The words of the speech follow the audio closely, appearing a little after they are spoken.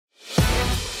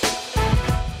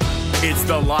It's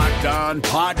the Locked On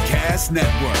Podcast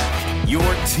Network, your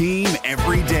team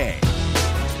every day.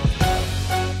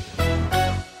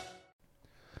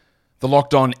 The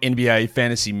Locked On NBA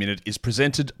Fantasy Minute is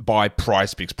presented by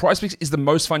PrizePicks. PrizePicks is the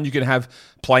most fun you can have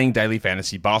playing daily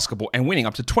fantasy basketball and winning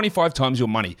up to 25 times your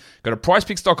money. Go to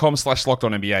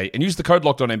prizepicks.com/LockedOnNBA and use the code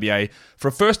LockedOnNBA for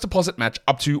a first deposit match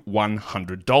up to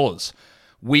 $100.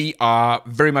 We are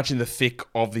very much in the thick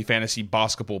of the fantasy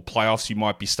basketball playoffs. You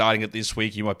might be starting it this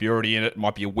week. You might be already in it. It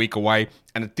might be a week away.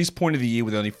 And at this point of the year,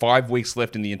 with only 5 weeks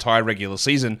left in the entire regular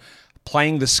season,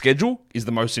 playing the schedule is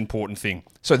the most important thing.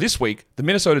 So this week, the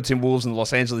Minnesota Timberwolves and the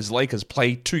Los Angeles Lakers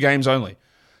play 2 games only.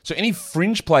 So any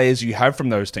fringe players you have from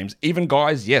those teams, even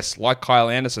guys, yes, like Kyle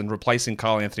Anderson replacing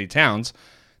Karl Anthony Towns,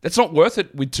 that's not worth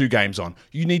it with 2 games on.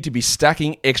 You need to be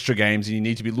stacking extra games, and you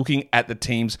need to be looking at the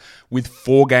teams with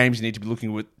 4 games. You need to be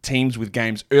looking at teams with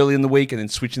games early in the week and then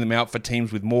switching them out for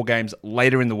teams with more games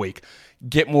later in the week.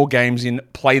 Get more games in,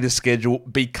 play the schedule,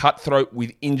 be cutthroat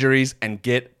with injuries, and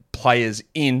get players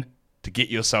in to get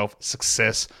yourself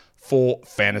success for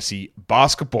fantasy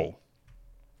basketball.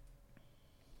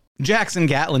 Jackson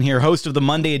Gatlin here, host of the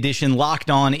Monday edition Locked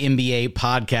On NBA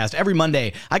podcast. Every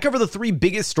Monday, I cover the 3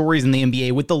 biggest stories in the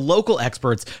NBA with the local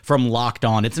experts from Locked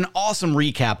On. It's an awesome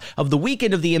recap of the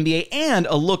weekend of the NBA and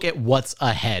a look at what's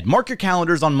ahead. Mark your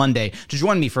calendars on Monday to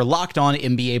join me for Locked On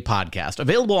NBA podcast,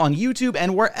 available on YouTube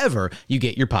and wherever you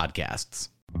get your podcasts.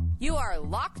 You are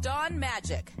Locked On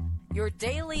Magic, your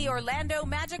daily Orlando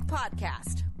Magic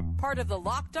podcast, part of the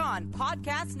Locked On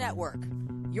Podcast Network,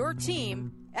 your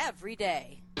team every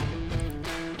day.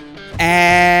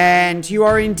 And you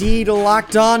are indeed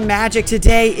Locked On Magic.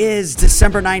 Today is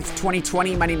December 9th,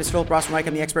 2020. My name is Philip Rossman-Reich.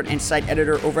 I'm the expert and site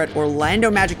editor over at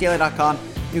OrlandoMagicDaily.com.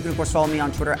 You can, of course, follow me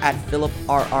on Twitter at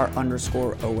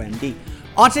PhilipRR_OMD.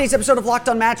 On today's episode of Locked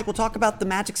On Magic, we'll talk about the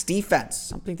Magic's defense,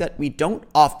 something that we don't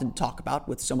often talk about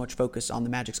with so much focus on the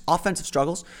Magic's offensive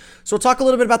struggles. So we'll talk a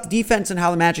little bit about the defense and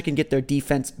how the Magic can get their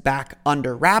defense back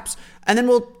under wraps. And then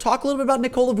we'll talk a little bit about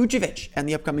Nikola Vucevic and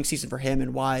the upcoming season for him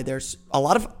and why there's a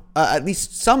lot of, at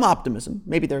least some optimism.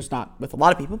 Maybe there's not with a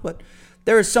lot of people, but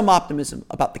there is some optimism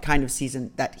about the kind of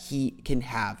season that he can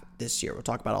have this year. We'll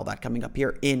talk about all that coming up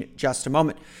here in just a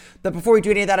moment. But before we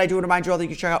do any of that, I do want to remind you all that you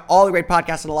can check out all the great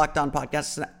podcasts on the Locked On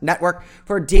Podcast Network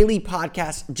for a daily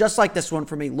podcast just like this one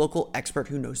from a local expert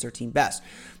who knows their team best.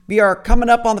 We are coming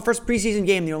up on the first preseason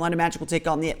game. The Orlando Magic will take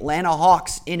on the Atlanta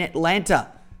Hawks in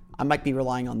Atlanta. I might be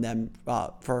relying on them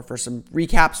for some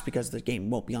recaps because the game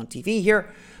won't be on TV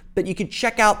here. But you can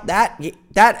check out you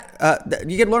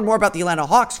can learn more about the Atlanta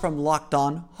Hawks from Locked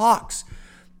On Hawks.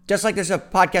 Just like there's a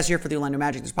podcast here for the Orlando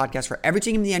Magic, there's a podcast for every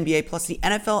team in the NBA, plus the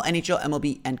NFL, NHL,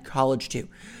 MLB, and college too.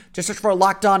 Just search for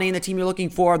Locked On and the team you're looking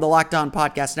for, the Locked On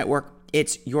Podcast Network.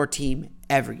 It's your team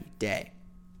every day.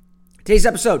 Today's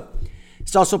episode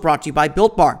is also brought to you by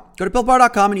Built Bar. Go to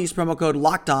BuiltBar.com and use promo code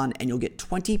LOCKEDON and you'll get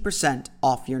 20%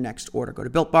 off your next order. Go to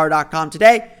BuiltBar.com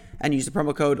today and use the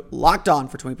promo code LOCKEDON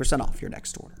for 20% off your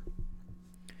next order.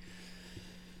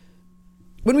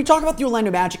 When we talk about the Orlando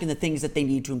Magic and the things that they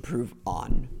need to improve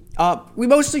on, we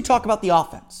mostly talk about the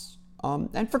offense.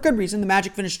 And for good reason. The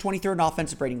Magic finished 23rd in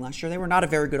offensive rating last year. They were not a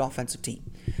very good offensive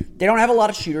team. They don't have a lot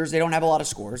of shooters. They don't have a lot of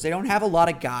scorers. They don't have a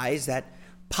lot of guys that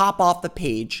pop off the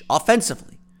page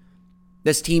offensively.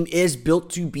 This team is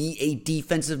built to be a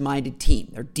defensive-minded team.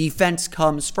 Their defense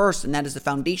comes first, and that is the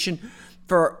foundation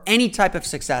for any type of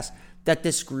success that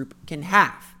this group can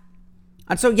have.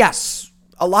 And so, yes,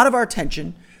 a lot of our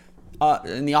attention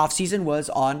in the offseason was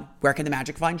on where can the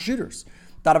Magic find shooters.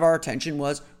 A lot of our attention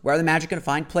was where are the Magic going to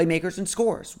find playmakers and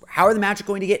scorers. How are the Magic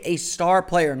going to get a star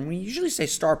player? And when we usually say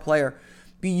star player,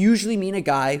 we usually mean a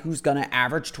guy who's going to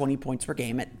average 20 points per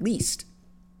game at least.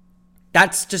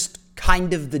 That's just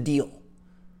kind of the deal,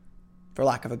 for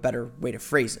lack of a better way to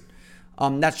phrase it.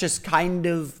 That's just kind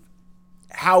of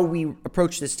how we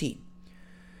approach this team.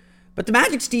 But the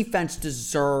Magic's defense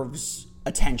deserves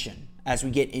attention as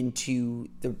we get into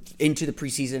the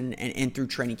preseason and through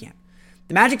training camp.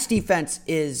 The Magic's defense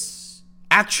is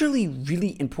actually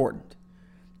really important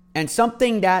and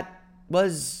something that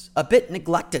was a bit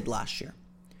neglected last year.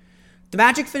 The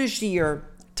Magic finished the year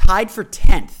tied for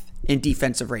 10th in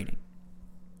defensive rating.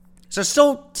 So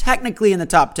still technically in the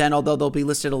top 10, although they'll be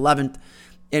listed 11th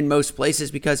in most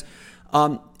places because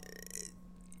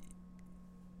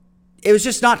it was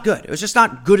just not good. It was just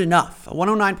not good enough. A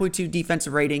 109.2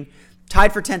 defensive rating,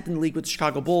 tied for 10th in the league with the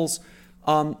Chicago Bulls,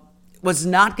 was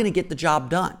not going to get the job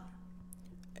done.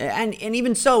 And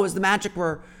even so, as the Magic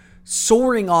were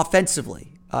soaring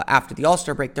offensively after the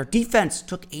All-Star break, their defense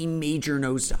took a major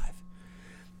nosedive.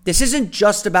 This isn't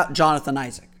just about Jonathan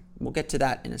Isaac. We'll get to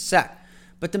that in a sec.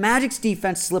 But the Magic's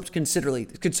defense slipped considerably.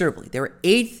 They were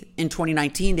 8th in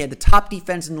 2019. They had the top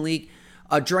defense in the league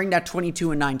during that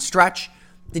 22-9 stretch.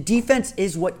 The defense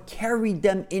is what carried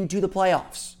them into the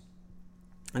playoffs.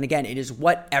 And again, it is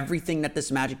what everything that this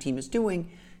Magic team is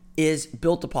doing is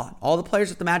built upon. All the players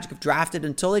that the Magic have drafted,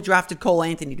 until they drafted Cole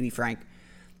Anthony, to be frank,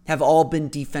 have all been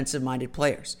defensive-minded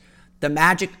players. The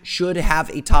Magic should have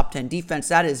a top 10 defense.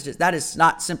 That is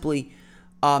not simply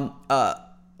a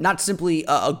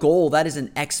goal. That is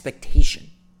an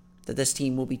expectation that this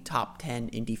team will be top 10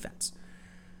 in defense.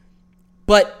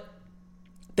 But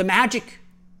the Magic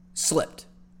slipped,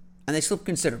 and they slipped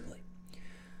considerably.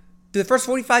 Through the first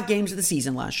 45 games of the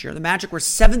season last year, the Magic were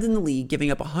 7th in the league, giving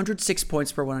up 106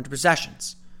 points per 100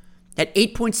 possessions. Had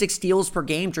 8.6 steals per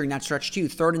game during that stretch too,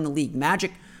 3rd in the league.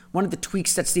 Magic, one of the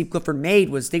tweaks that Steve Clifford made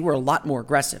was they were a lot more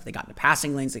aggressive. They got into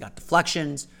passing lanes, they got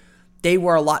deflections. They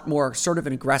were a lot more assertive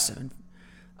and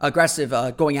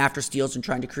aggressive going after steals and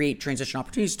trying to create transition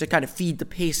opportunities to kind of feed the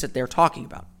pace that they're talking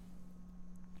about.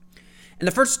 In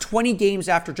the first 20 games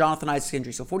after Jonathan Isaac's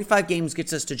injury, so 45 games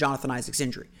gets us to Jonathan Isaac's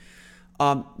injury.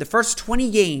 The first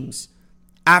 20 games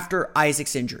after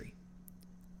Isaac's injury,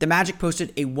 the Magic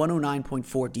posted a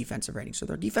 109.4 defensive rating. So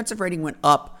their defensive rating went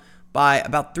up by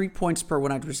about 3 points per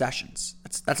 100 possessions.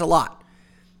 That's a lot.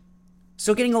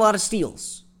 Still getting a lot of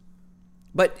steals.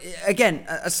 But again,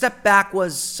 a step back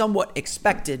was somewhat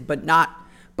expected, but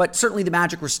certainly the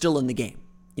Magic were still in the game.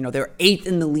 You know, they were 8th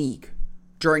in the league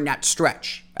during that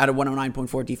stretch at a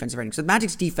 109.4 defensive rating. So the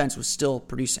Magic's defense was still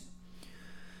producing.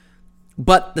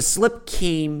 But the slip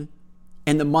came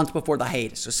in the month before the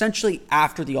hiatus, so essentially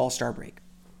after the All-Star break.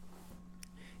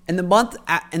 In the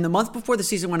month before the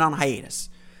season went on hiatus,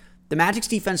 the Magic's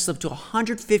defense slipped to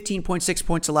 115.6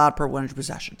 points allowed per 100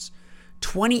 possessions,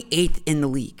 28th in the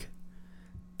league.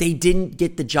 They didn't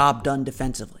get the job done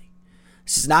defensively.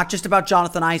 This is not just about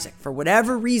Jonathan Isaac. For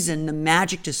whatever reason, the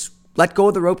Magic just let go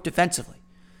of the rope defensively.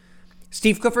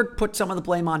 Steve Clifford put some of the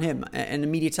blame on him. In a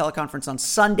media teleconference on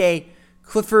Sunday,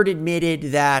 Clifford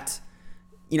admitted that,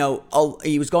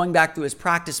 he was going back through his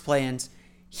practice plans.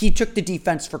 He took the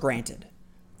defense for granted.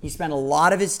 He spent a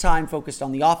lot of his time focused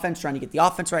on the offense, trying to get the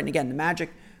offense right. And again, the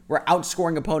Magic were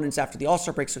outscoring opponents after the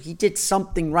All-Star break, so he did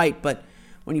something right. But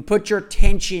when you put your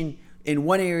attention in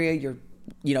one area, you're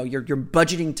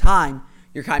budgeting time,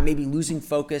 you're kind of maybe losing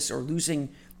focus or losing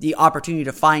the opportunity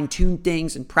to fine-tune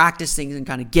things and practice things and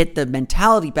kind of get the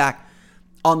mentality back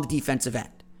on the defensive end.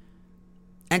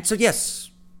 And so, yes,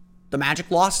 the Magic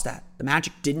lost that. The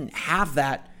Magic didn't have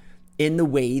that in the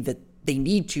way that they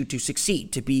need to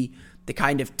succeed, to be the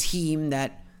kind of team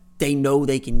that they know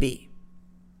they can be.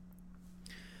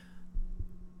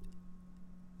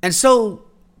 And so,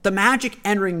 the Magic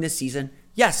entering this season,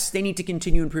 yes, they need to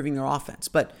continue improving their offense.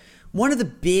 But one of the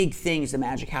big things the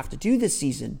Magic have to do this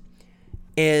season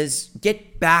is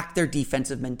get back their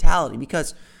defensive mentality.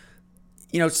 Because,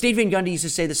 Steve Van Gundy used to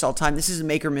say this all the time, this is a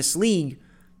make or miss league.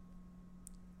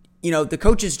 The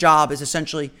coach's job is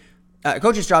essentially,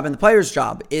 coach's job and the player's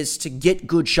job is to get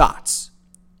good shots.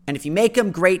 And if you make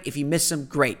them, great. If you miss them,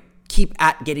 great. Keep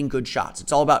at getting good shots.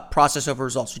 It's all about process over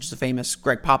results, which is a famous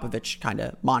Greg Popovich kind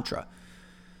of mantra.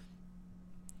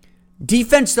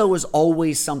 Defense, though, is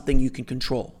always something you can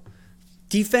control.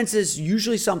 Defense is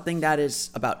usually something that is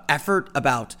about effort,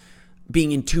 about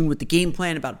being in tune with the game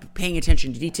plan, about paying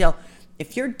attention to detail.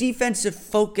 If your defensive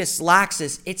focus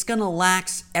laxes, it's going to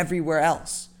lax everywhere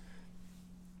else.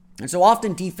 And so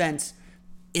often defense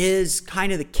is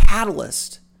kind of the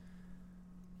catalyst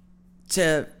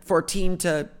for a team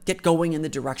to get going in the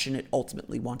direction it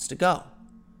ultimately wants to go.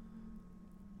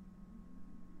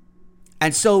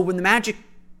 And so when the Magic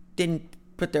didn't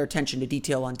put their attention to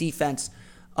detail on defense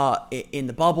in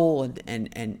the bubble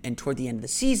and toward the end of the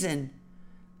season,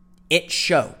 it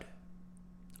showed.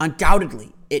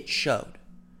 Undoubtedly, it showed.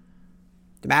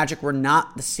 The Magic were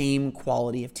not the same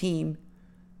quality of team.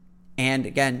 And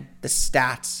again, the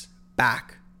stats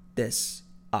back this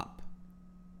up.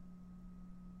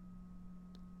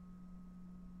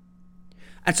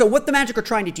 And so what the Magic are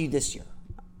trying to do this year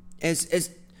is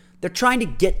they're trying to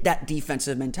get that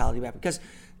defensive mentality back, because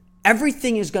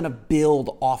everything is going to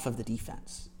build off of the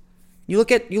defense. You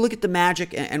look at the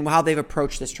Magic and how they've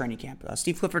approached this training camp.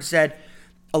 Steve Clifford said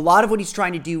a lot of what he's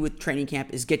trying to do with training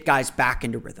camp is get guys back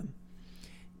into rhythm.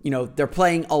 They're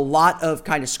playing a lot of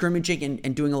kind of scrimmaging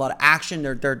and doing a lot of action.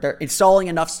 They're installing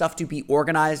enough stuff to be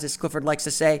organized, as Clifford likes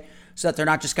to say, so that they're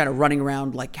not just kind of running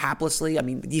around like haplessly. I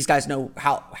mean, these guys know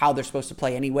how they're supposed to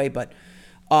play anyway, but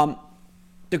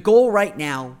the goal right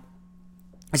now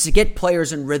is to get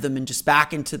players in rhythm and just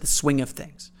back into the swing of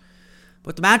things.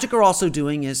 What the Magic are also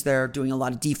doing is they're doing a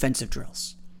lot of defensive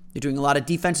drills. They're doing a lot of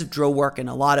defensive drill work and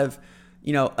a lot of,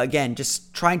 again,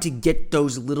 just trying to get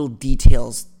those little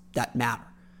details that matter.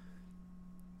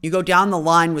 You go down the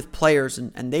line with players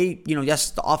and they,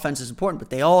 yes, the offense is important, but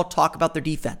they all talk about their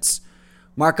defense.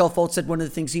 Markelle Fultz said one of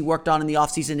the things he worked on in the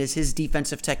offseason is his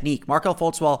defensive technique. Markelle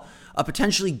Fultz, while a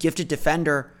potentially gifted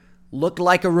defender, looked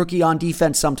like a rookie on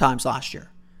defense sometimes last year.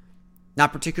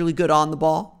 Not particularly good on the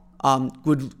ball.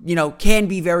 Can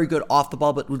be very good off the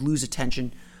ball, but would lose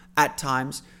attention at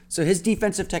times. So his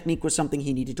defensive technique was something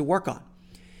he needed to work on.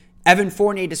 Evan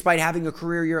Fournier, despite having a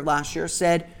career year last year,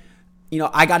 said,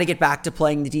 I got to get back to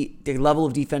playing the level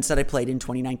of defense that I played in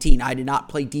 2019. I did not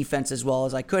play defense as well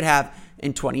as I could have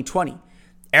in 2020.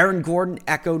 Aaron Gordon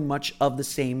echoed much of the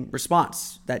same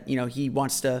response, that, he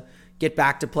wants to get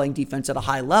back to playing defense at a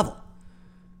high level.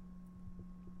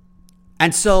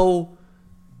 And so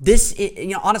this,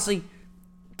 honestly,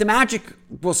 the Magic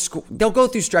will score. They'll go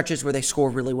through stretches where they score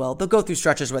really well. They'll go through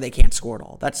stretches where they can't score at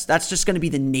all. That's just going to be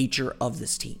the nature of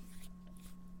this team.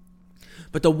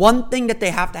 But the one thing that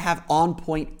they have to have on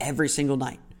point every single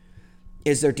night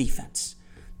is their defense.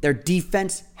 Their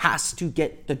defense has to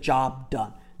get the job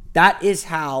done. That is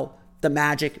how the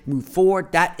Magic move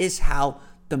forward. That is how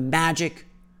the Magic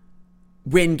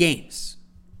win games.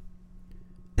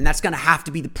 And that's going to have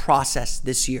to be the process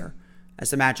this year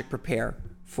as the Magic prepare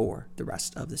for the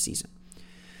rest of the season.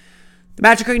 The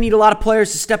Magic are going to need a lot of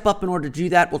players to step up in order to do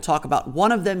that. We'll talk about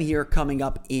one of them here coming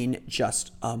up in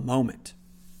just a moment.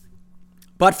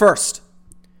 But first,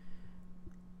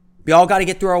 we all got to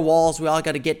get through our walls. We all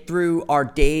got to get through our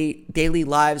daily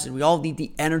lives, and we all need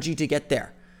the energy to get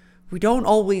there. We don't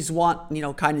always want,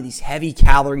 kind of these heavy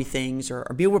calorie things or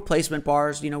meal replacement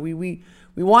bars. We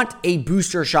want a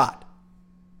booster shot.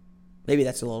 Maybe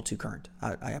that's a little too current.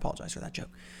 I apologize for that joke.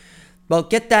 Well,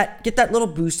 get that little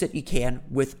boost that you can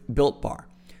with Built Bar.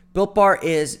 Built Bar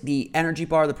is the energy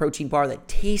bar, the protein bar that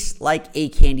tastes like a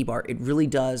candy bar. It really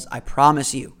does, I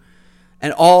promise you.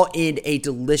 And all in a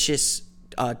delicious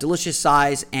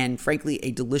size and, frankly,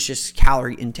 a delicious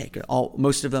calorie intake.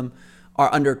 Most of them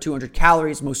are under 200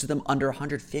 calories, most of them under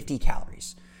 150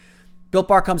 calories. Built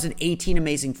Bar comes in 18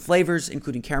 amazing flavors,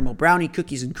 including caramel brownie,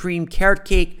 cookies and cream, carrot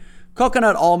cake,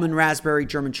 coconut, almond, raspberry,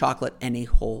 German chocolate, and a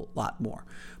whole lot more.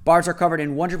 Bars are covered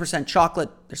in 100% chocolate.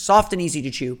 They're soft and easy to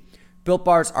chew. Built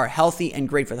Bars are healthy and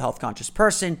great for the health-conscious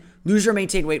person. Lose or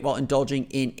maintain weight while indulging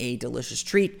in a delicious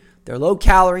treat. They're low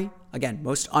calorie. Again,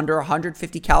 most under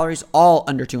 150 calories, all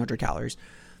under 200 calories.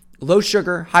 Low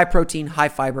sugar, high protein, high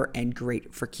fiber, and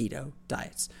great for keto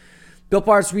diets. Built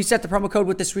Bars reset the promo code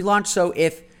with this relaunch, so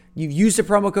if you've used the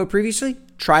promo code previously,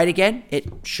 try it again. It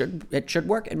should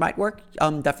work. It might work.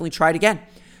 Definitely try it again.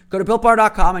 Go to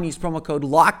BuiltBar.com and use promo code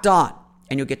LOCKEDON,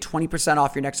 and you'll get 20%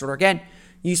 off your next order. Again,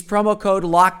 use promo code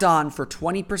LOCKEDON for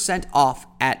 20% off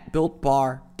at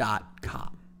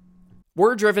BuiltBar.com.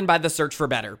 We're driven by the search for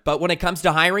better, but when it comes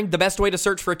to hiring, the best way to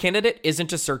search for a candidate isn't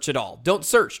to search at all. Don't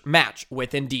search, match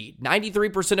with Indeed.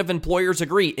 93% of employers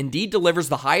agree Indeed delivers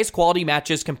the highest quality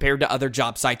matches compared to other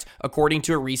job sites, according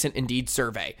to a recent Indeed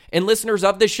survey. And listeners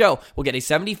of this show will get a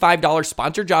 $75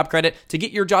 sponsored job credit to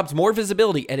get your jobs more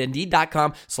visibility at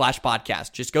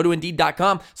Indeed.com/podcast. Just go to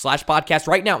Indeed.com/podcast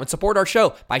right now and support our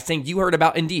show by saying you heard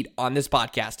about Indeed on this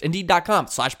podcast.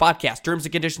 Indeed.com/podcast. Terms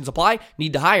and conditions apply.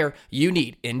 Need to hire? You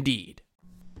need Indeed.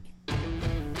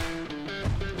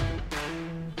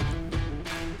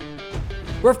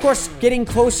 We're, of course, getting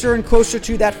closer and closer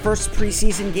to that first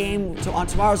preseason game. So on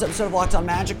tomorrow's episode of Locked On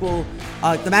Magic, the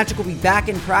Magic will be back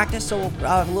in practice, so we'll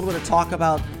have a little bit of talk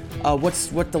about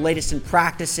what the latest in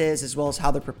practice is, as well as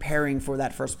how they're preparing for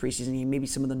that first preseason game. Maybe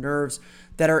some of the nerves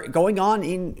that are going on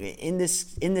in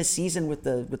this season with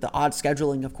the odd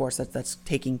scheduling, of course, that's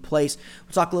taking place.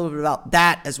 We'll talk a little bit about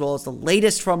that, as well as the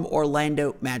latest from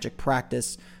Orlando Magic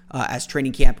practice as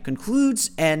training camp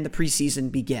concludes and the preseason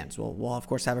begins. We'll of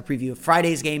course have a preview of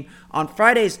Friday's game on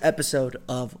Friday's episode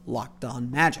of Locked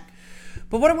On Magic.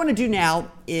 But what I want to do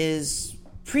now is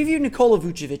preview Nikola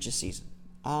Vucevic's season.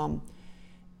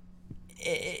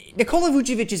 Nikola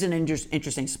Vucevic is in an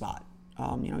interesting spot.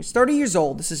 He's 30 years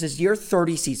old. This is his year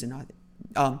 30 season.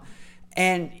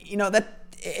 And that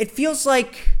it feels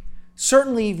like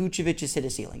certainly Vucevic has hit a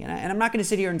ceiling. And I'm not going to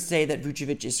sit here and say that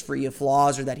Vucevic is free of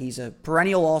flaws or that he's a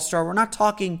perennial all-star. We're not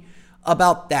talking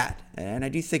about that. And I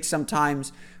do think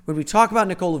sometimes when we talk about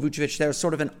Nikola Vucevic, there's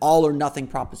sort of an all-or-nothing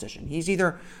proposition. He's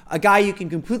either a guy you can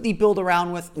completely build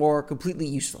around with or completely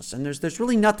useless. And there's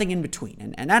really nothing in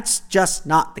between. And that's just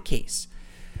not the case.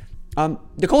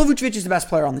 Nikola Vucevic is the best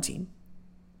player on the team.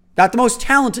 Not the most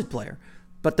talented player,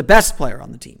 but the best player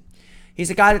on the team. He's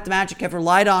a guy that the Magic have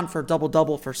relied on for a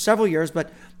double-double for several years,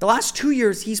 but the last 2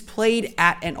 years, he's played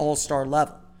at an all-star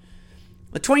level.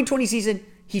 The 2020 season,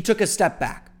 he took a step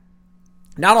back.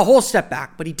 Not a whole step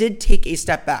back, but he did take a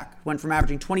step back. Went from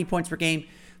averaging 20 points per game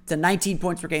to 19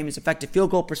 points per game. His effective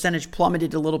field goal percentage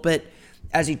plummeted a little bit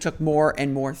as he took more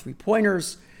and more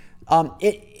three-pointers.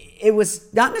 It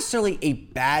was not necessarily a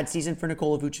bad season for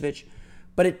Nikola Vucevic,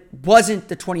 but it wasn't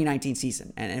the 2019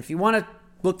 season. And if you want to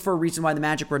look for a reason why the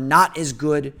Magic were not as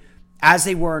good as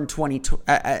they were in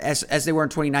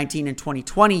 2019 and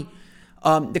 2020,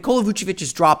 Nikola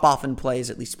Vucevic's drop-off in play is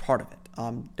at least part of it.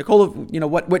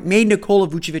 What made Nikola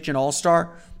Vucevic an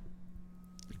all-star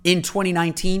in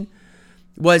 2019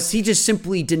 was he just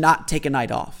simply did not take a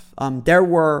night off. There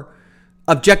were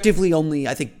objectively only,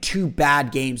 I think, 2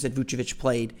 bad games that Vucevic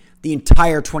played the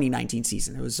entire 2019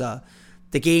 season. It was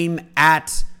the game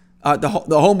at the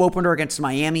home opener against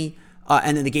Miami,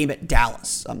 and then the game at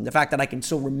Dallas. The fact that I can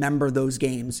still remember those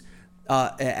games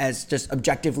as just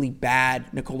objectively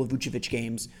bad Nikola Vucevic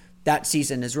games that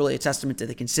season is really a testament to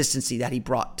the consistency that he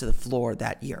brought to the floor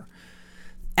that year.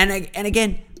 And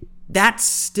again, that's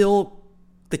still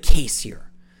the case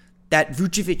here, that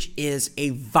Vucevic is a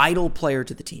vital player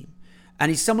to the team. And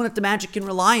he's someone that the Magic can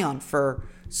rely on for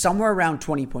somewhere around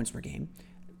 20 points per game,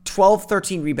 12,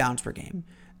 13 rebounds per game,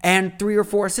 and 3 or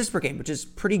 4 assists per game, which is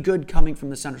pretty good coming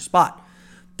from the center spot.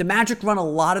 The Magic run a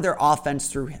lot of their offense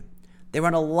through him. They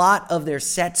run a lot of their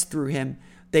sets through him.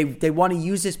 They want to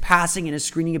use his passing and his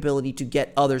screening ability to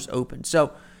get others open.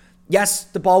 So, yes,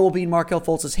 the ball will be in Markelle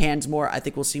Fultz's hands more. I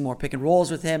think we'll see more pick and rolls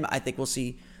with him. I think we'll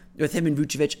see with him and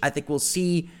Vucevic. I think we'll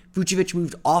see Vucevic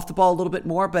moved off the ball a little bit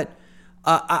more, but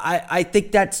I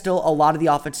think that still a lot of the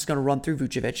offense is going to run through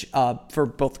Vucevic for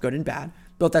both good and bad,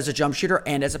 both as a jump shooter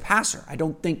and as a passer. I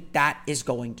don't think that is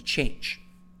going to change.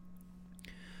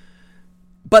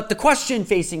 But the question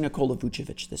facing Nikola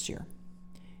Vucevic this year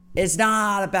is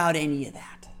not about any of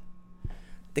that.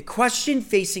 The question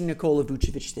facing Nikola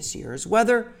Vucevic this year is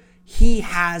whether he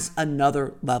has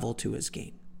another level to his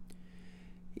game.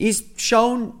 He's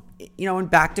shown, in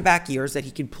back-to-back years that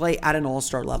he can play at an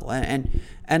all-star level. And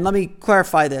let me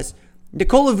clarify this.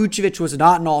 Nikola Vucevic was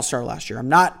not an all-star last year. I'm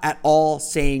not at all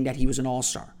saying that he was an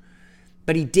all-star.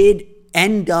 But he did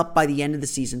end up, by the end of the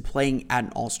season, playing at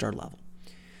an all-star level.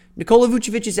 Nikola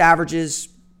Vucevic's averages,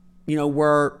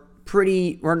 were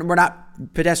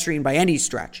not pedestrian by any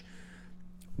stretch.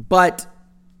 But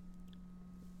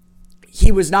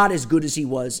he was not as good as he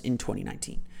was in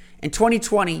 2019. In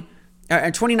 2020, he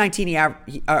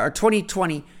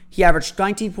averaged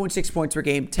 19.6 points per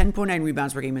game, 10.9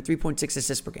 rebounds per game, and 3.6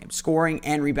 assists per game. Scoring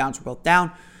and rebounds were both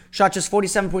down. Shot just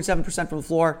 47.7% from the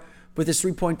floor. With his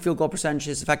 3-point field goal percentage,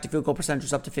 his effective field goal percentage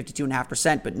was up to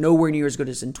 52.5%, but nowhere near as good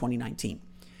as in 2019.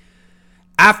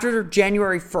 After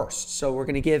January 1st, so we're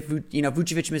going to give,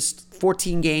 Vucevic missed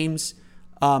 14 games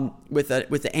with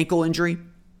the ankle injury.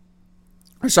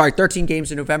 13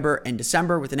 games in November and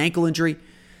December with an ankle injury.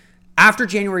 After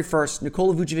January 1st,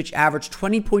 Nikola Vucevic averaged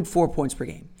 20.4 points per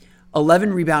game,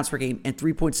 11 rebounds per game, and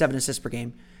 3.7 assists per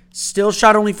game. Still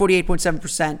shot only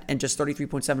 48.7% and just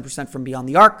 33.7% from beyond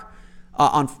the arc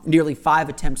on nearly 5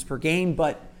 attempts per game,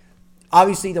 but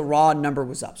obviously the raw number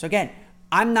was up. So again,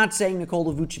 I'm not saying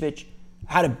Nikola Vucevic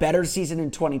had a better season in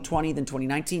 2020 than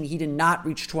 2019. He did not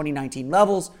reach 2019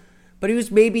 levels, but he was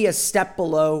maybe a step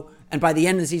below, and by the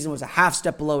end of the season was a half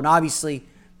step below. And obviously,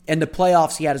 in the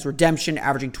playoffs, he had his redemption,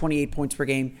 averaging 28 points per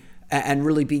game, and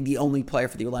really being the only player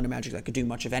for the Orlando Magic that could do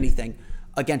much of anything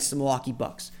against the Milwaukee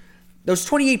Bucks. Those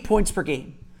 28 points per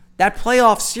game, that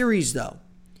playoff series, though,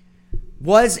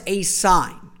 was a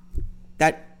sign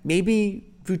that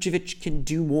maybe Vucevic can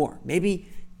do more. Maybe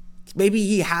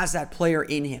he has that player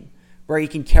in him where he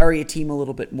can carry a team a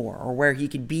little bit more, or where he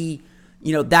can be,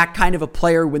 that kind of a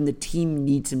player when the team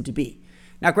needs him to be.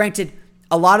 Now, granted,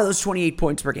 a lot of those 28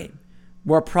 points per game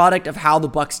were a product of how the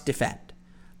Bucks defend.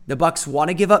 The Bucks want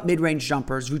to give up mid-range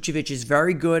jumpers. Vucevic is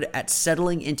very good at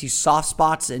settling into soft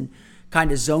spots and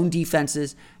kind of zone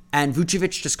defenses, and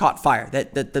Vucevic just caught fire.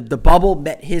 The bubble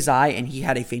met his eye, and he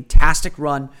had a fantastic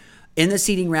run in the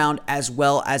seeding round as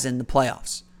well as in the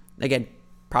playoffs. Again,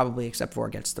 probably except for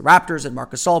against the Raptors and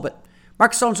Marc Gasol, but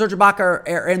Marc Gasol and Serge Ibaka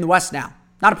are in the West now.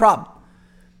 Not a problem.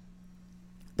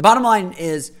 The bottom line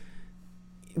is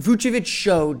Vucevic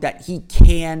showed that he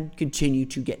can continue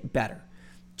to get better.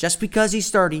 Just because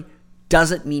he's 30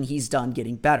 doesn't mean he's done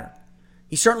getting better.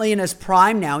 He's certainly in his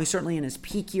prime now. He's certainly in his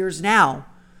peak years now.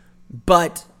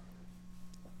 But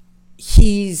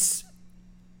he's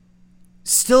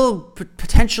still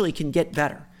potentially can get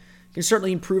better. He can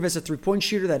certainly improve as a three-point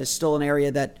shooter. That is still an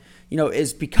area that,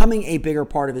 is becoming a bigger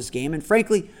part of his game. And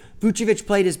frankly, Vucevic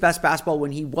played his best basketball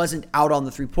when he wasn't out on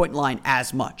the three-point line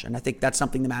as much. And I think that's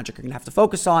something the Magic are going to have to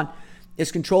focus on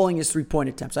is controlling his 3-point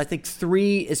attempts. I think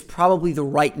 3 is probably the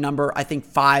right number. I think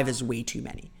 5 is way too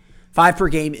many. 5 per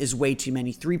game is way too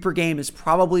many. 3 per game is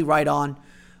probably right on.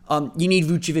 You need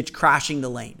Vucevic crashing the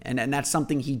lane, and that's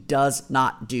something he does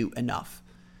not do enough.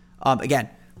 Again,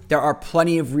 there are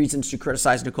plenty of reasons to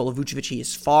criticize Nikola Vucevic. He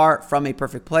is far from a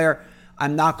perfect player.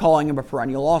 I'm not calling him a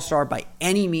perennial all-star by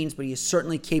any means, but he is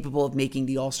certainly capable of making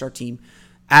the all-star team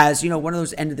as, one of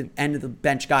those end of the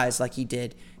bench guys like he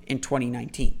did in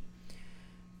 2019.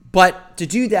 But to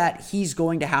do that, he's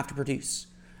going to have to produce.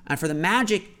 And for the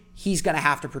Magic, he's going to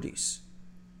have to produce.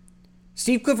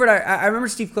 Steve Clifford, I remember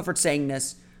Steve Clifford saying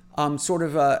this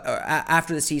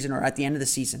after the season or at the end of the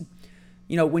season.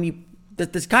 When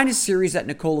this kind of series that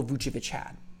Nikola Vucevic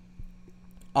had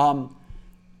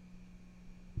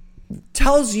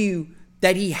tells you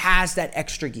that he has that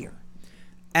extra gear.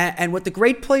 And what the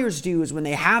great players do is when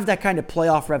they have that kind of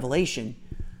playoff revelation,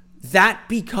 that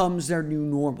becomes their new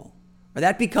normal. Or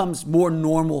that becomes more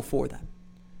normal for them.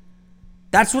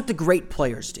 That's what the great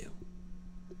players do.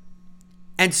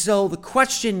 And so the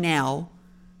question now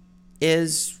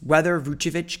is whether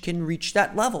Vucevic can reach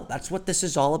that level. That's what this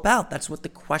is all about. That's what the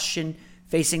question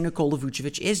facing Nikola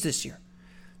Vucevic is this year.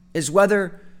 Is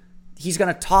whether he's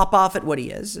going to top off at what he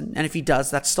is. And if he does,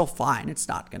 that's still fine. It's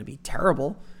not going to be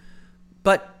terrible.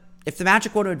 But if the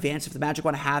Magic want to advance, if the Magic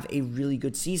want to have a really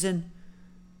good season,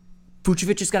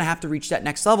 Vucevic is going to have to reach that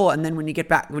next level. And then when he gets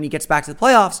back to the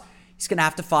playoffs, he's going to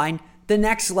have to find the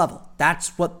next level.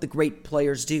 That's what the great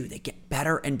players do. They get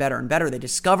better and better and better. They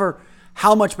discover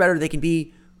how much better they can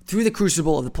be through the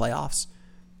crucible of the playoffs.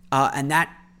 And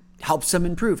that helps them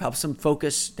improve, helps them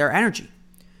focus their energy.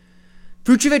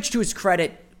 Vucevic, to his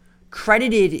credit,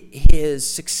 credited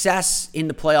his success in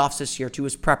the playoffs this year to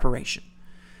his preparation.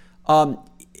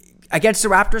 Against the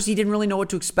Raptors, he didn't really know what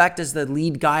to expect as the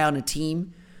lead guy on a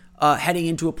team heading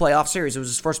into a playoff series. It was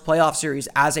his first playoff series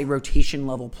as a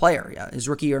rotation-level player. His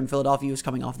rookie year in Philadelphia, he was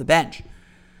coming off the bench.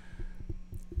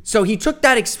 So he took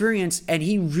that experience and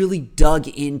he really dug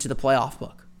into the playoff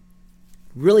book.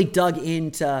 Really dug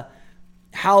into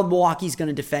how Milwaukee's going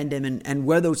to defend him and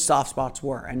where those soft spots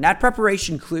were. And that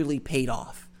preparation clearly paid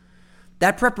off.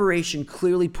 That preparation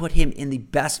clearly put him in the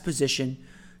best position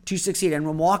to succeed. And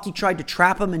when Milwaukee tried to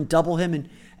trap him and double him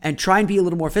and try and be a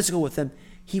little more physical with him,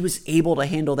 he was able to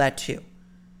handle that too.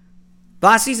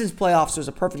 Last season's playoffs was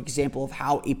a perfect example of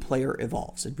how a player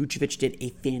evolves, and Vucevic did a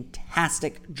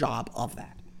fantastic job of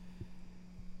that.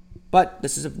 But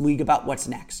this is a league about what's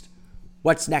next.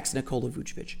 What's next, Nikola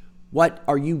Vucevic? What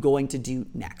are you going to do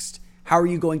next? How are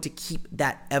you going to keep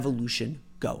that evolution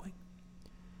going?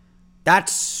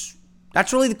 That's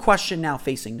really the question now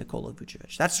facing Nikola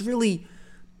Vucevic. That's really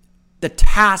the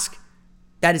task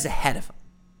that is ahead of him,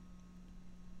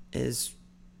 is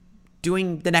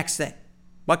doing the next thing.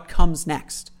 What comes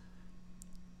next?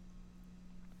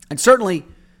 And certainly,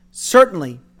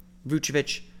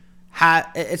 Vucevic,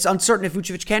 it's uncertain if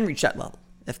Vucevic can reach that level.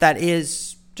 If that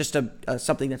is just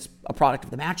something that's a product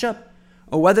of the matchup,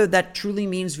 or whether that truly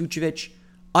means Vucevic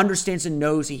understands and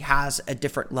knows he has a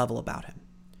different level about him.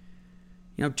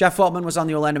 Jeff Weltman was on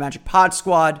the Orlando Magic Pod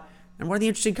Squad, and one of the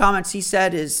interesting comments he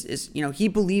said is he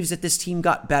believes that this team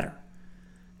got better.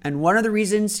 And one of the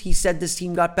reasons he said this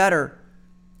team got better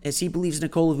is he believes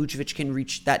Nikola Vucevic can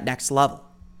reach that next level.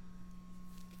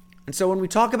 And so when we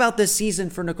talk about this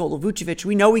season for Nikola Vucevic,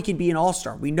 we know he can be an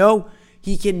all-star. We know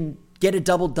he can get a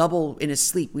double-double in his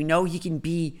sleep. We know he can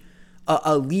be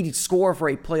a leading scorer for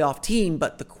a playoff team.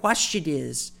 But the question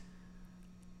is,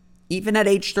 even at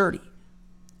age 30,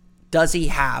 does he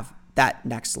have that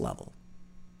next level?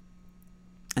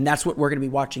 And that's what we're going to be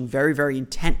watching very, very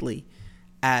intently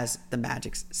as the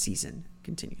Magic's season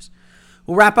continues.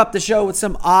 We'll wrap up the show with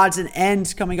some odds and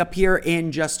ends coming up here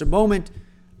in just a moment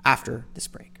after this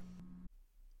break.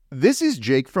 This is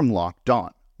Jake from Locked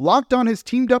On. Locked On has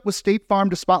teamed up with State Farm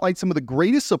to spotlight some of the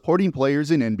greatest supporting players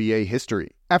in NBA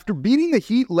history. After beating the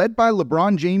Heat led by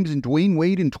LeBron James and Dwayne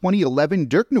Wade in 2011,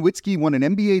 Dirk Nowitzki won an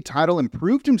NBA title and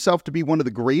proved himself to be one of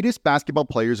the greatest basketball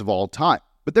players of all time.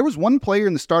 But there was one player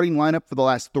in the starting lineup for the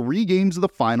last 3 games of the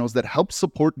finals that helped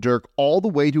support Dirk all the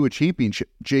way to a championship,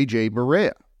 JJ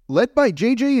Barea. Led by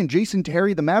JJ and Jason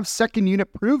Terry, the Mavs' second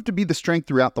unit proved to be the strength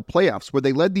throughout the playoffs, where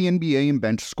they led the NBA in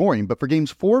bench scoring. But for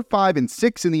games 4, 5, and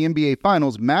 6 in the NBA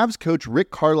Finals, Mavs coach Rick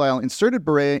Carlisle inserted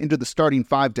Barea into the starting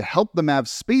 5 to help the Mavs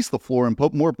space the floor and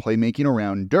put more playmaking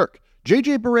around Dirk.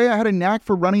 JJ Barea had a knack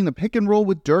for running the pick and roll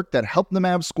with Dirk that helped the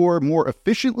Mavs score more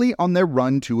efficiently on their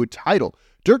run to a title.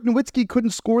 Dirk Nowitzki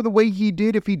couldn't score the way he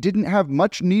did if he didn't have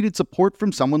much needed support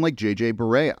from someone like JJ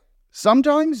Barea.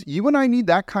 Sometimes you and I need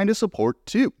that kind of support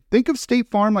too. Think of State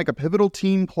Farm like a pivotal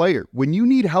team player. When you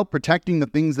need help protecting the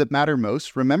things that matter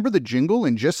most, remember the jingle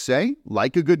and just say,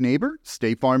 like a good neighbor,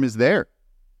 State Farm is there.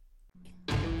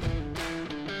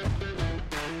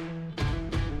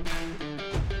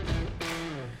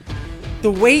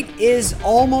 The wait is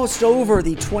almost over.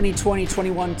 The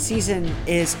 2020-21 season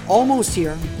is almost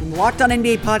here. And the Locked On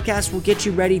NBA podcast will get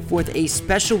you ready for a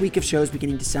special week of shows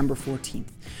beginning December 14th.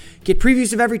 Get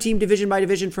previews of every team division by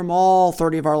division from all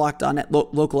 30 of our Locked On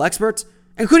local experts,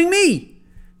 including me.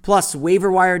 Plus,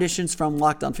 waiver wire editions from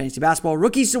Locked On Fantasy Basketball,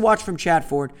 rookies to watch from Chad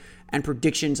Ford, and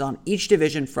predictions on each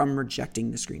division from Rejecting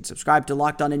the Screen. Subscribe to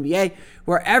Locked On NBA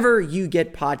wherever you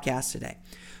get podcasts today.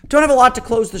 Don't have a lot to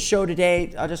close the show today.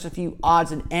 Just a few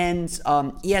odds and ends.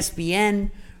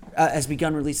 ESPN has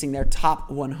begun releasing their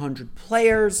top 100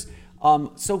 players.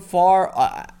 So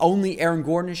far, only Aaron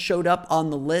Gordon has showed up on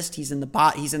the list. He's in the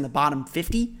bottom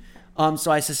 50.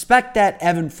 So I suspect that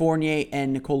Evan Fournier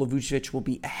and Nikola Vucevic will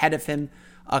be ahead of him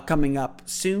coming up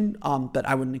soon. But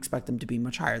I wouldn't expect them to be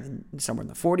much higher than somewhere in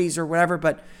the 40s or whatever.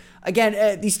 But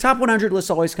again, these top 100 lists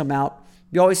always come out.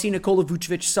 You always see Nikola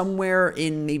Vucevic somewhere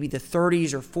in maybe the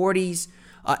 30s or 40s.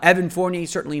 Evan Fournier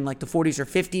certainly in like the 40s or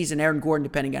 50s. And Aaron Gordon,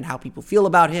 depending on how people feel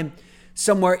about him,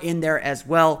 somewhere in there as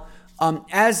well.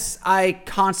 As I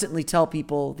constantly tell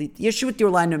people, the issue with the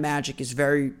Orlando Magic is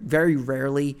very, very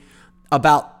rarely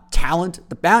about talent.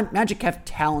 The Magic have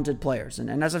talented players.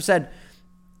 And as I've said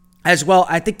as well,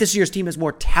 I think this year's team is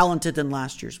more talented than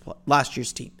last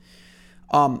year's team.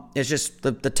 It's just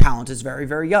the talent is very,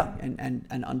 very young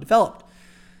and undeveloped.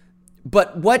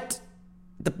 But what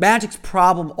the Magic's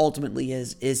problem ultimately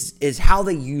is how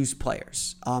they use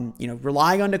players.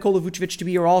 Relying on Nikola Vucevic to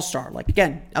be your all-star. Like,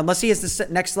 again, unless he has the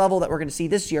next level that we're going to see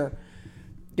this year,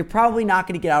 you're probably not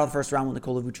going to get out of the first round with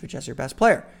Nikola Vucevic as your best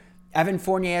player. Evan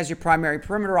Fournier as your primary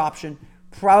perimeter option,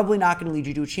 probably not going to lead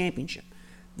you to a championship.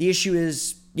 The issue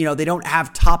is, they don't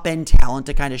have top-end talent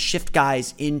to kind of shift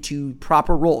guys into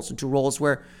proper roles, into roles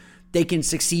where they can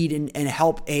succeed and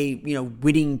help a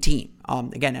winning team.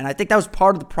 And I think that was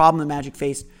part of the problem the Magic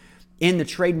faced in the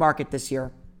trade market this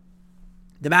year.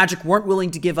 The Magic weren't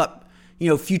willing to give up,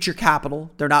 future capital.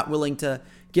 They're not willing to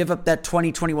give up that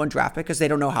 2021 draft pick because they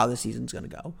don't know how the season's going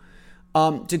to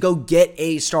go. To go get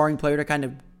a starring player to kind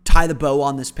of tie the bow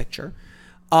on this picture.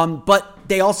 But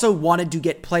they also wanted to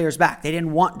get players back. They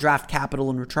didn't want draft capital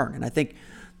in return. And I think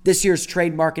this year's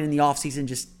trade market in the offseason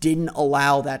just didn't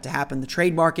allow that to happen. The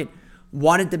trade market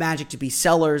wanted the Magic to be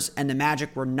sellers, and the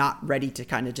Magic were not ready to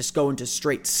kind of just go into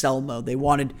straight sell mode. They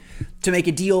wanted to make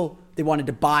a deal. They wanted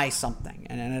to buy something.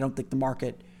 And I don't think the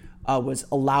market was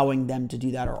allowing them to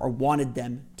do that or wanted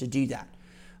them to do that.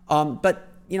 But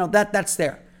that's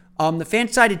there. The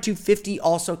fan-sided 250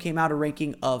 also came out a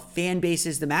ranking of fan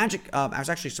bases. The Magic, I was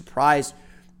actually surprised,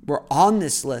 were on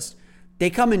this list. They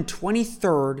come in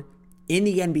 23rd in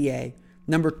the NBA,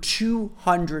 number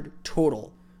 200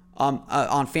 total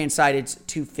on fan-sided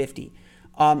 250.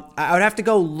 I would have to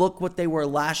go look what they were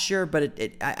last year, but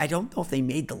I don't know if they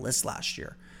made the list last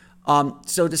year.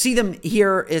 So to see them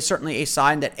here is certainly a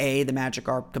sign that, A, the Magic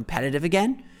are competitive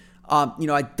again.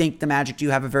 I think the Magic do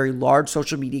have a very large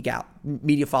social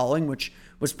media following, which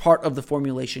was part of the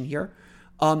formulation here.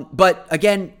 But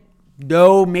again,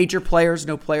 no major players,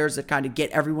 no players that kind of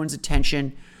get everyone's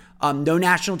attention. No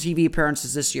national TV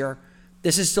appearances this year.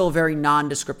 This is still a very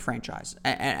nondescript franchise,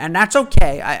 and that's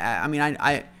okay.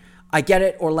 I get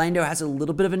it. Orlando has a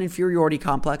little bit of an inferiority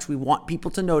complex. We want people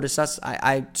to notice us.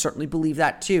 I certainly believe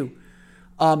that too.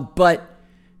 But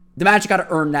the Magic got to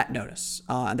earn that notice.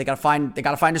 And they got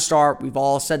to find a star. We've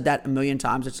all said that a million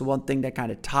times. It's the one thing that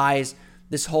kind of ties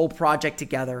this whole project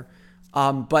together.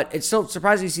 But it's still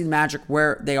surprising to see the Magic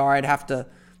where they are. I'd have to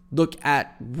look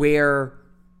at where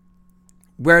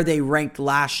they ranked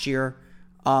last year.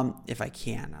 If I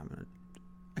can,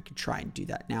 I can try and do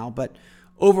that now. But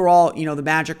overall, the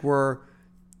Magic were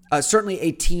certainly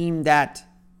a team that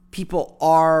people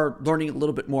are learning a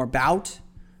little bit more about.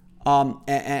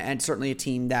 And certainly a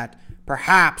team that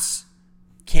perhaps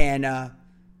can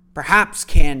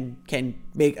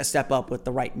make a step up with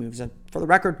the right moves. And for the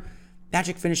record,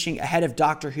 Magic finishing ahead of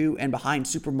Doctor Who and behind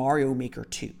Super Mario Maker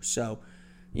 2. So,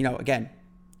 again,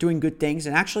 doing good things.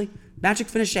 And actually, Magic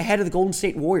finished ahead of the Golden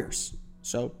State Warriors.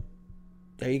 So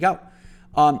there you go.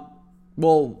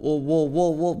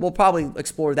 We'll probably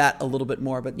explore that a little bit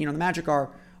more. But the Magic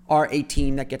are a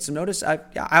team that gets some notice.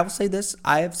 I will say this: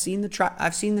 I've seen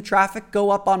the traffic go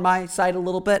up on my site a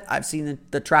little bit. I've seen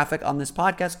the traffic on this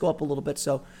podcast go up a little bit.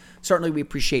 So certainly we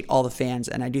appreciate all the fans,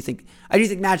 and I do think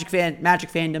Magic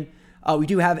fandom. We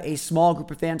do have a small group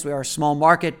of fans. We are a small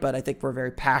market, but I think we're a very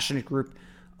passionate group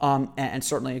and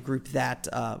certainly a group that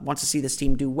wants to see this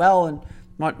team do well and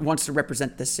wants to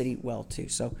represent this city well too.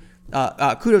 So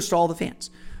kudos to all the fans.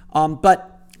 But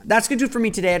that's going to do it for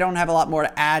me today. I don't have a lot more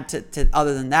to add to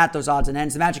other than that, those odds and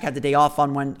ends. The Magic had the day off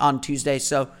on Tuesday,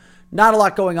 so not a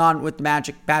lot going on with the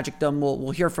Magic. Magicdom,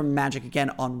 we'll hear from Magic again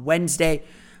on Wednesday,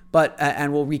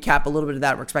 and we'll recap a little bit of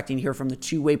that. We're expecting to hear from the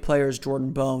two-way players,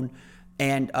 Jordan Bone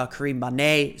and Kareem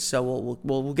Mané, so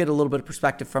we'll get a little bit of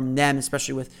perspective from them,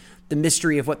 especially with the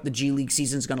mystery of what the G League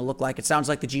season is going to look like. It sounds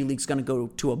like the G League's going to go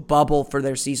to a bubble for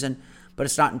their season, but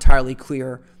it's not entirely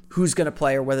clear who's going to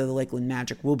play or whether the Lakeland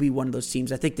Magic will be one of those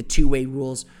teams. I think the two-way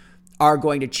rules are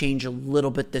going to change a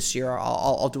little bit this year.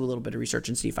 I'll do a little bit of research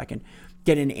and see if I can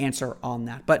get an answer on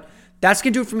that. But that's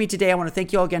going to do it for me today. I want to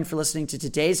thank you all again for listening to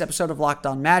today's episode of Locked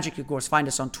On Magic. You can, of course, find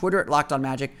us on Twitter at Locked On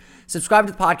Magic. Subscribe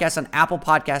to the podcast on Apple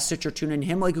Podcasts, Stitcher, TuneIn,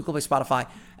 Himalaya, Google Play, Spotify,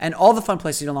 and all the fun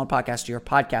places to download podcasts to your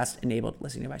podcast-enabled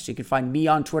listening device. So you can find me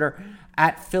on Twitter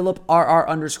at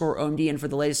PhilipRR_OMD. And for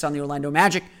the latest on the Orlando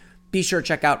Magic, be sure to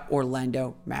check out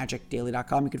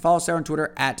OrlandoMagicDaily.com. You can follow us there on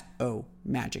Twitter at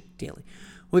OMagicDaily.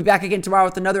 We'll be back again tomorrow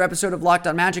with another episode of Locked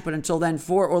On Magic. But until then,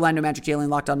 for Orlando Magic Daily and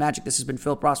Locked On Magic, this has been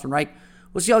Philip Rossman-Wright.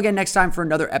 We'll see you all again next time for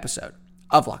another episode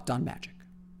of Locked On Magic.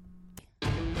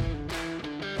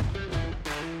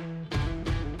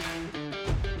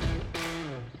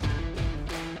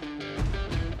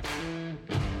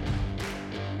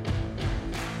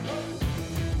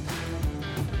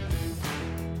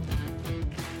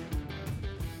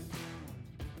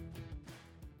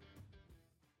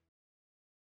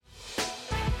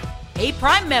 Hey,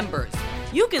 Prime members,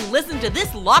 you can listen to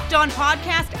this Locked On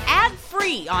podcast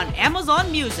ad-free on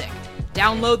Amazon Music.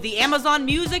 Download the Amazon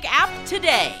Music app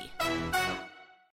today.